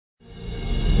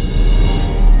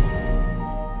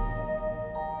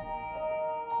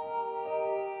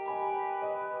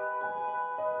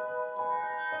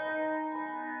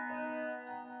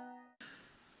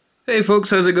Hey folks,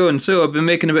 how's it going? So I've been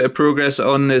making a bit of progress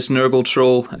on this Nurgle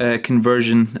Troll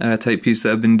conversion type piece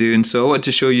that I've been doing. So I want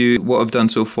to show you what I've done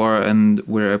so far and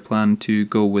where I plan to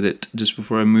go with it just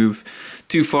before I move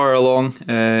too far along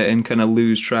and kind of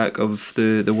lose track of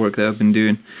the work that I've been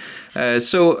doing.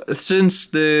 So since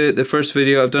the first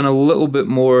video, I've done a little bit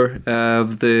more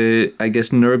of the, I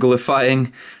guess,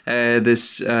 Nurglifying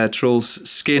this troll's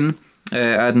skin,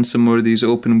 adding some more of these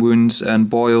open wounds and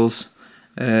boils.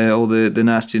 All the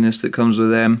nastiness that comes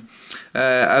with them.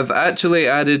 I've actually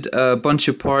added a bunch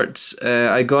of parts.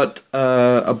 I got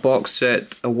a box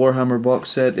set, a Warhammer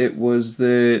box set. It was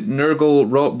the Nurgle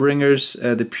Rotbringers,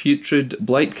 the Putrid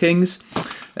Blight Kings.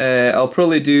 I'll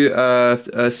probably do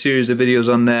a series of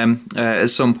videos on them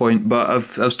at some point, but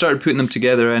I've started putting them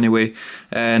together anyway,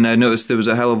 and I noticed there was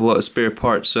a hell of a lot of spare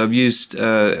parts, so I've used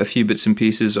a few bits and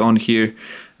pieces on here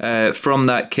from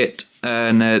that kit,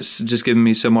 and it's just given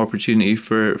me some opportunity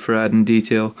for adding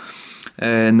detail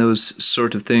and those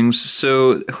sort of things.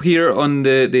 So here on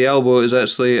the elbow is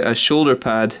actually a shoulder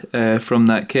pad from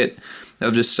that kit.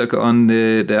 I've just stuck it on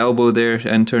the elbow there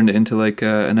and turned it into like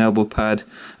an elbow pad.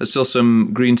 There's still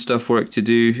some green stuff work to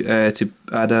do to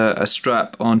add a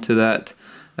strap onto that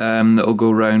that'll go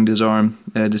around his arm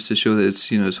just to show that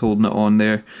it's, it's holding it on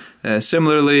there.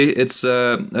 Similarly, it's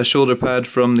a shoulder pad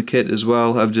from the kit as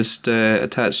well. I've just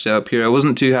attached it up here. I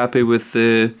wasn't too happy with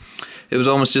it was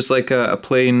almost just like a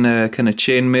plain kind of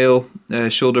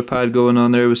chainmail shoulder pad going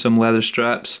on there with some leather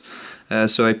straps.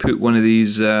 So I put one of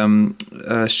these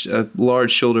a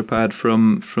large shoulder pad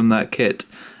from that kit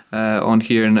on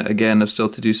here, and again I've still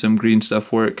to do some green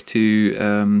stuff work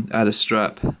to add a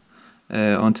strap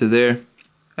onto there.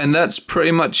 And that's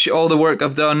pretty much all the work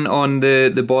I've done on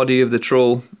the body of the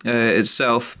troll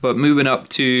itself. But moving up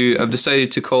to, I've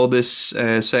decided to call this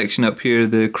section up here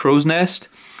the crow's nest.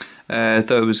 I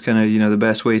thought it was kind of the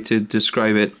best way to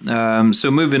describe it. So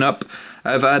moving up,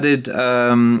 I've added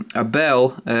a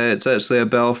bell. It's actually a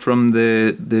bell from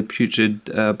the Putrid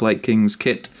Blight King's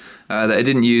kit that I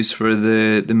didn't use for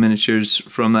the miniatures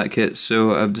from that kit.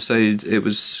 So I've decided it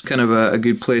was kind of a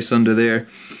good place under there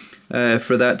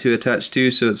for that to attach to.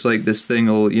 So it's like this thing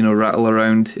will rattle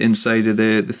around inside of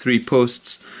the three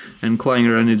posts and clanging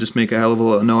around and just make a hell of a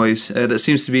lot of noise. That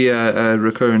seems to be a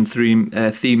recurring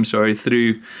theme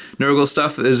through Nurgle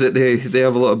stuff, is that they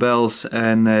have a lot of bells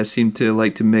and seem to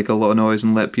like to make a lot of noise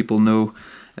and let people know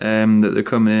that they're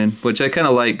coming in, which I kind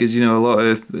of like, because a lot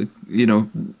of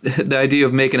the idea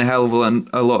of making a hell of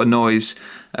a lot of noise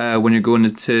when you're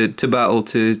going to battle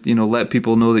to let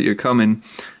people know that you're coming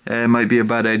might be a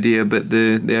bad idea, but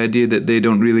the idea that they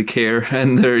don't really care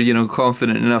and they're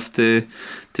confident enough to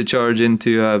charge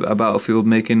into a battlefield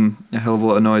making a hell of a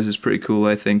lot of noise is pretty cool,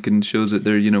 I think, and shows that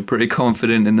they're pretty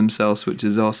confident in themselves, which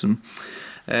is awesome.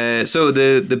 So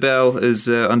the bell is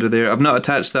under there. I've not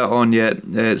attached that on yet.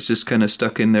 It's just kind of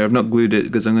stuck in there. I've not glued it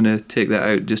because I'm going to take that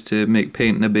out just to make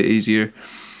painting a bit easier.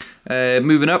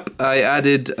 Moving up, I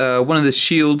added one of the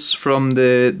shields from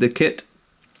the kit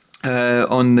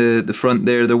on the front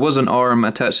there. There was an arm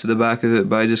attached to the back of it,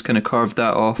 but I just kind of carved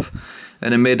that off,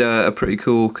 and I made a pretty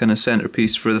cool kind of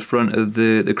centerpiece for the front of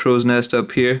the crow's nest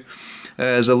up here.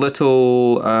 There's a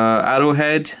little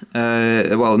arrowhead.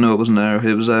 Well, no, it wasn't an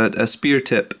arrowhead. It was a spear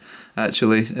tip,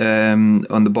 actually,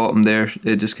 on the bottom there.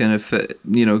 It just kind of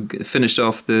finished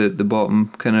off the bottom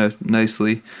kind of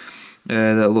nicely.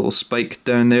 That little spike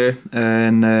down there,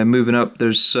 and moving up,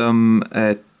 there's some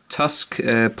tusk,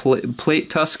 plate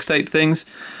tusk type things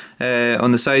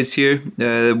on the sides here.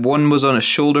 One was on a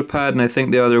shoulder pad, and I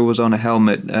think the other was on a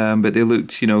helmet, but they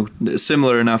looked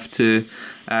similar enough to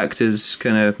act as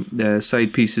kind of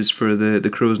side pieces for the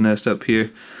crow's nest up here.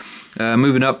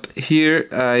 Moving up here,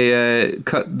 I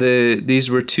cut these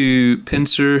were two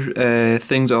pincer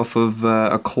things off of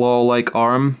a claw-like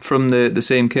arm from the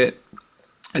same kit.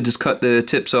 I just cut the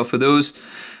tips off of those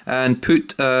and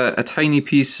put a tiny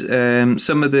piece,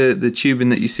 some of the tubing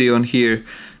that you see on here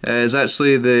is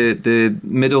actually the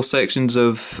middle sections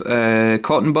of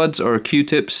cotton buds, or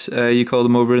Q-tips, you call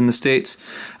them over in the States.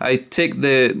 I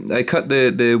cut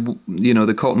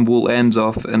the cotton wool ends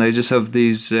off, and I just have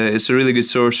these. It's a really good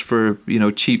source for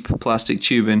cheap plastic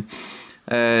tubing.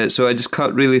 So I just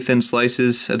cut really thin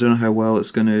slices. I don't know how well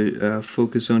it's going to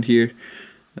focus on here.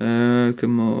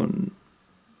 Come on.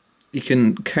 You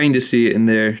can kind of see it in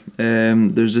there.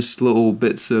 There's just little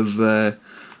bits of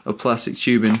plastic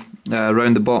tubing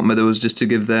around the bottom of those, just to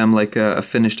give them like a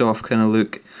finished off kind of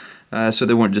look, so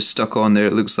they weren't just stuck on there.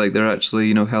 It looks like they're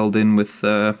actually held in with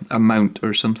a mount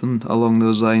or something along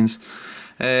those lines.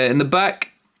 In the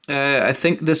back, I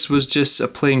think this was just a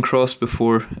plain cross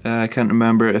before. I can't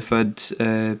remember if I'd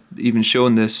even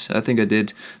shown this. I think I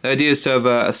did. The idea is to have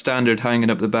a standard hanging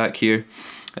up the back here.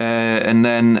 And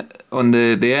then on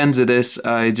the ends of this,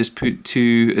 I just put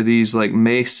 2 of these like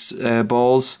mace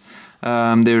balls.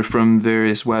 They're from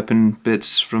various weapon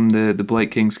bits from the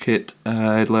Blight King's kit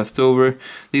I had left over.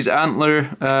 These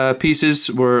antler pieces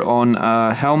were on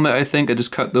a helmet, I think. I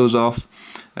just cut those off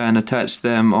and attached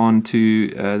them onto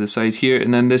the side here,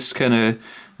 and then this kind of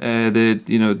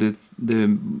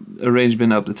the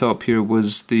arrangement up the top here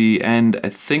was the end. I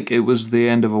think it was the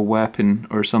end of a weapon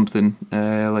or something,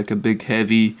 like a big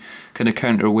heavy kind of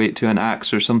counterweight to an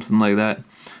axe or something like that.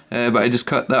 But I just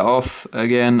cut that off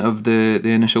again of the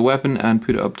initial weapon and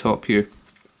put it up top here.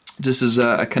 This is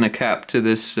a kind of cap to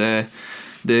this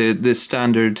the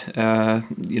standard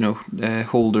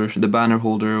holder, the banner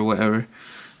holder or whatever.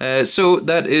 So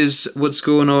that is what's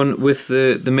going on with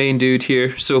the main dude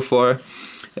here so far.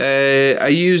 I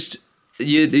used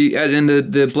in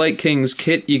the Blight King's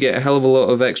kit, you get a hell of a lot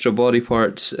of extra body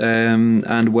parts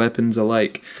and weapons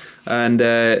alike. And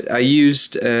I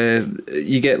used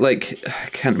you get like, I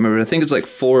can't remember, I think it's like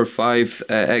 4 or 5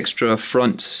 extra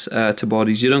fronts to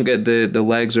bodies. You don't get the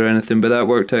legs or anything, but that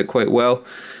worked out quite well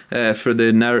for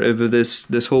the narrative of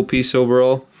this whole piece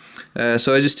overall.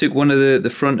 So I just took one of the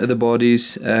front of the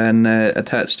bodies and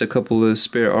attached a couple of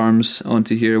spare arms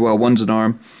onto here. Well, one's an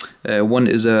arm, one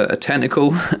is a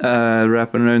tentacle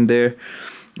wrapping around there.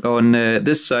 On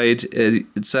this side,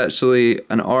 it's actually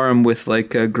an arm with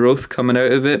like a growth coming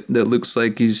out of it that looks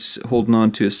like he's holding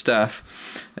on to a staff.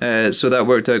 So that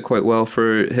worked out quite well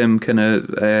for him, kind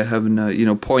of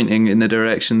having pointing in the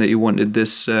direction that he wanted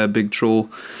this big troll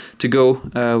to go,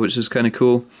 which is kind of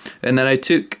cool. And then I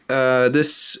took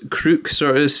this crook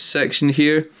sort of section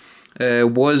here.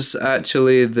 Was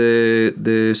actually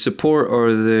the support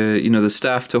or the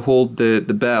staff to hold the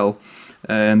bell.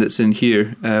 And that's in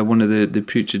here. One of the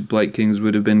putrid Blight Kings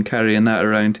would have been carrying that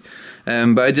around.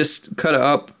 But I just cut it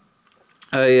up.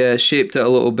 I shaped it a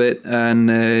little bit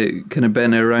and kind of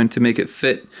bent it around to make it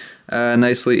fit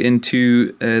nicely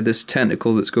into this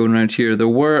tentacle that's going around here. There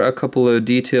were a couple of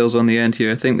details on the end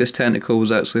here. I think this tentacle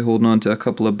was actually holding on to a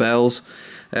couple of bells.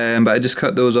 But I just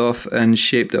cut those off and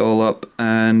shaped it all up,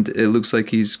 and it looks like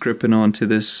he's gripping onto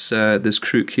this this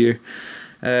crook here.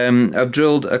 I've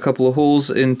drilled a couple of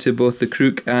holes into both the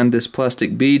crook and this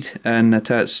plastic bead and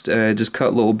attached, just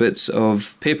cut little bits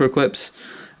of paper clips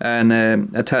and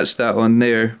attached that on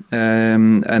there,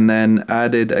 and then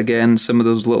added again some of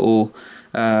those little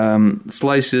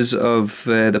slices of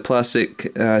the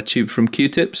plastic tube from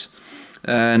Q-tips,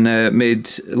 and made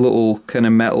little kind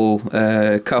of metal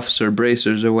cuffs or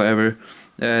bracers or whatever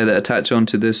that attach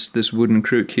onto this wooden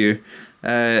crook here.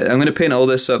 I'm going to paint all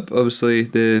this up, obviously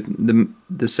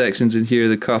the sections in here,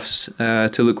 the cuffs,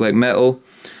 to look like metal,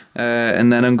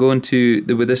 and then I'm going to,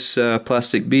 with this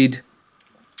plastic bead,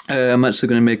 I'm actually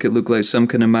going to make it look like some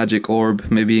kind of magic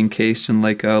orb, maybe encased in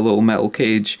like a little metal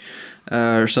cage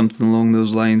or something along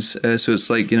those lines. So it's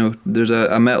like, there's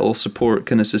a metal support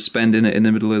kind of suspending it in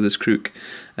the middle of this crook,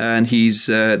 and he's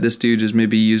this dude is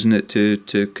maybe using it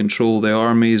to control the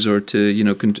armies, or to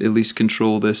at least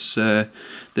control this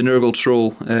the Nurgle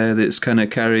Troll that's kind of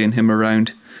carrying him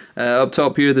around. Up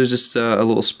top here there's just a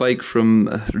little spike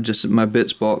from just my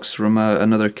bits box from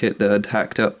another kit that I'd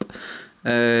hacked up.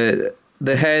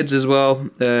 The heads as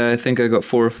well, I think I got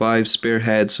 4 or 5 spare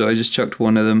heads, so I just chucked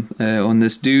one of them on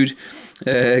this dude.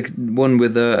 One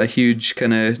with a huge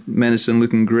kind of menacing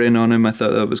looking grin on him. I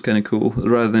thought that was kind of cool,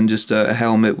 rather than just a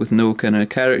helmet with no kind of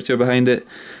character behind it.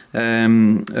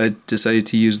 I decided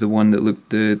to use the one that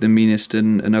looked the meanest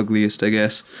and ugliest, I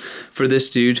guess, for this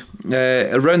dude.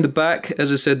 Around the back,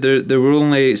 as I said, there were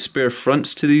only spare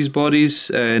fronts to these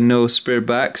bodies, no spare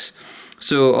backs.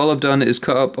 So all I've done is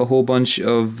cut up a whole bunch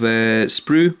of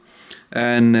sprue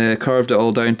and carved it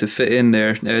all down to fit in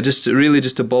there, just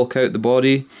to bulk out the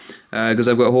body, because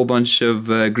I've got a whole bunch of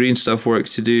green stuff work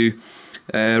to do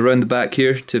around the back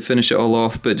here to finish it all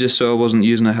off. But just so I wasn't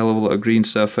using a hell of a lot of green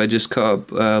stuff, I just cut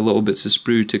up little bits of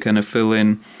sprue to kind of fill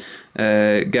in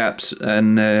gaps,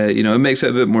 and it makes it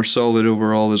a bit more solid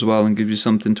overall as well, and gives you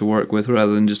something to work with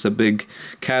rather than just a big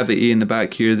cavity in the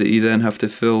back here that you then have to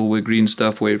fill with green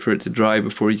stuff, wait for it to dry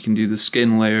before you can do the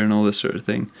skin layer and all this sort of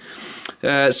thing.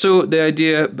 So the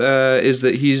idea is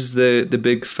that he's the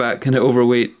big fat kind of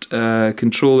overweight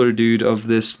controller dude of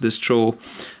this troll.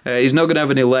 He's not going to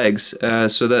have any legs,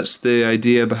 so that's the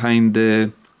idea behind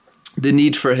the the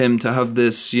need for him to have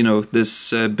this, you know,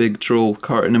 this big troll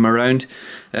carting him around.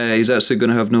 He's actually going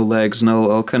to have no legs, and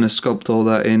I'll kind of sculpt all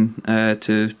that in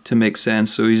to make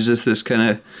sense. So he's just this kind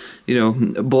of, you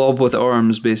know, blob with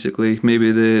arms, basically.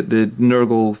 Maybe the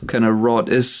Nurgle kind of rot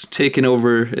is taking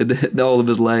over all of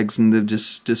his legs, and they've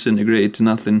just disintegrated to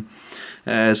nothing.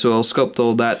 So I'll sculpt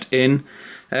all that in.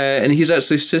 And he's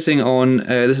actually sitting on,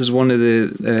 this is one of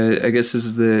the, I guess this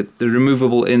is the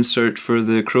removable insert for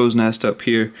the crow's nest up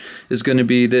here, is going to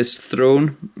be this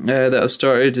throne that I've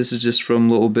started. This is just from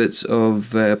little bits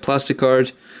of plastic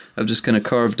card. I've just kind of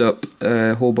carved up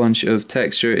a whole bunch of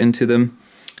texture into them,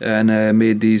 and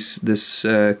made this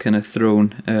kind of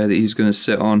throne that he's going to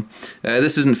sit on.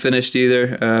 This isn't finished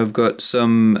either. I've got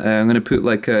some, I'm going to put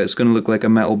like it's going to look like a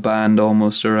metal band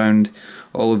almost around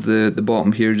all of the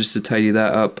bottom here, just to tidy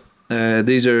that up.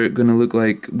 These are going to look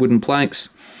like wooden planks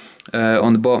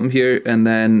on the bottom here, and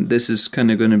then this is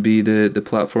kind of going to be the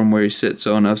platform where he sits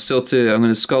on. I'm going to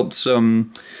sculpt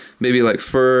some maybe like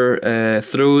fur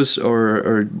throws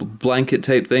or blanket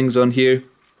type things on here,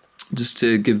 just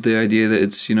to give the idea that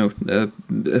it's, you know,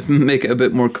 make it a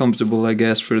bit more comfortable, I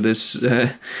guess, for this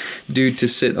dude to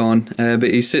sit on. But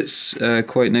he sits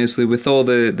quite nicely with all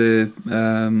the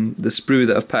sprue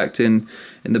that I've packed in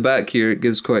the back here. It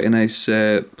gives quite a nice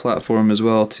platform as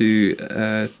well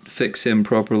to fix him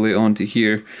properly onto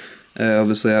here.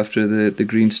 Obviously, after the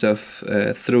green stuff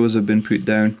throws have been put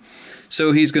down.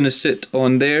 So he's going to sit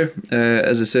on there.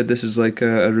 As I said, this is like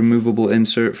a removable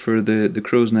insert for the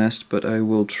crow's nest, but I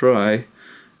will try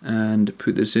and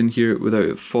put this in here without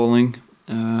it falling.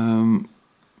 To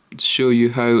show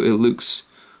you how it looks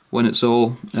when it's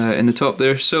all in the top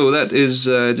there. So that is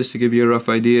just to give you a rough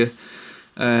idea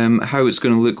how it's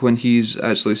going to look when he's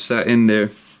actually sat in there.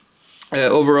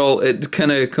 Overall, it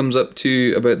kind of comes up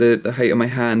to about the height of my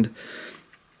hand,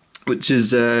 which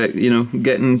is, you know,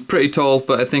 getting pretty tall,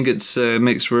 but I think it's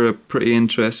makes for a pretty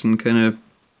interesting kind of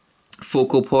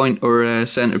focal point or a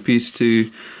centerpiece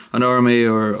to an army,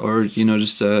 or you know,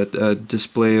 just a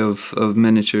display of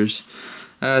miniatures.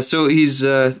 So he's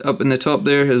up in the top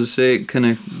there, as I say, kind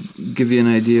of give you an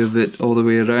idea of it all the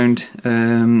way around.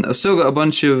 I've still got a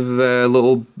bunch of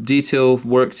little detail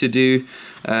work to do.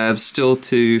 I've still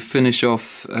to finish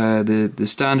off the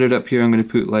standard up here. I'm going to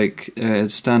put like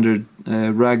standard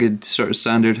ragged sort of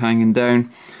standard hanging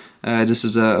down, just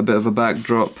as a bit of a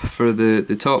backdrop for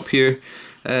the top here.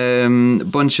 A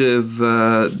bunch of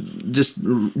just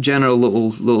general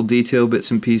little detail bits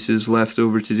and pieces left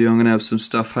over to do. I'm going to have some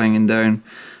stuff hanging down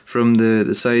from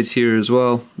the sides here as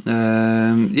well.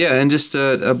 Yeah, and just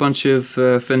a bunch of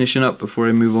finishing up before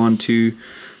I move on to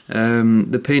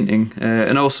the painting.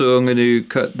 And also I'm going to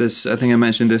cut this, I think I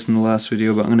mentioned this in the last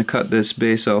video, but I'm going to cut this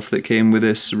base off that came with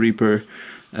this Reaper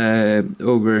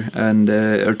ogre and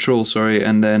or troll, sorry,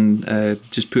 and then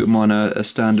just put them on a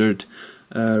standard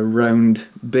round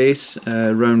base,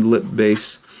 round lip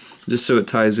base, just so it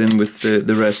ties in with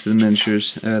the rest of the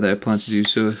miniatures that I plan to do.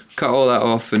 So cut all that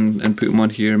off and put them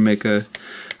on here and make a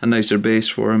nicer base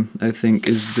for him, I think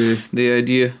is the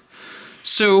idea.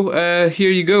 So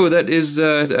here you go, that is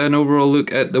an overall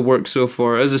look at the work so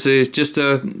far. As I say, it's just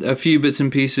a few bits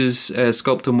and pieces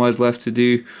sculpting wise left to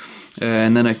do,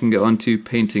 and then I can get on to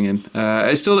painting him.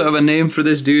 I still don't have a name for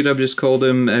this dude. I've just called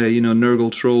him you know,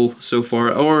 Nurgle Troll so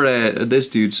far, or this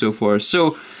dude so far.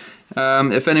 So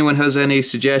if anyone has any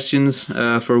suggestions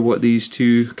for what these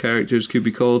two characters could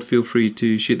be called, feel free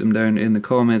to shoot them down in the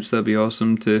comments. That'd be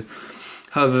awesome to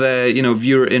have you know,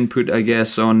 viewer input, I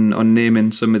guess, on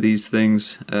naming some of these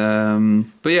things.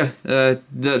 But yeah,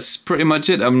 that's pretty much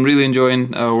it. I'm really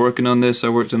enjoying working on this. I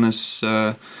worked on this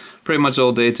pretty much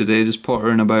all day today, just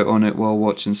pottering about on it while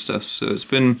watching stuff. So it's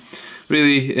been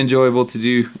really enjoyable to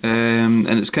do, and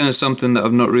it's kind of something that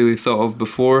I've not really thought of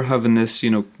before, having this,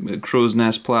 you know, crow's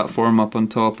nest platform up on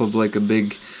top of like a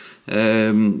big,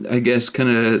 I guess, kind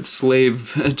of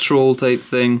slave troll type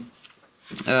thing.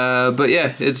 But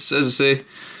yeah, it's, as I say,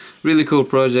 really cool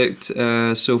project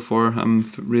so far. I'm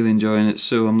really enjoying it,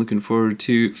 so I'm looking forward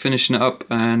to finishing it up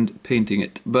and painting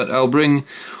it. But I'll bring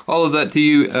all of that to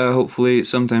you hopefully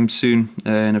sometime soon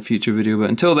in a future video. But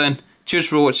until then, cheers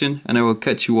for watching, and I will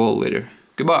catch you all later.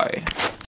 Goodbye.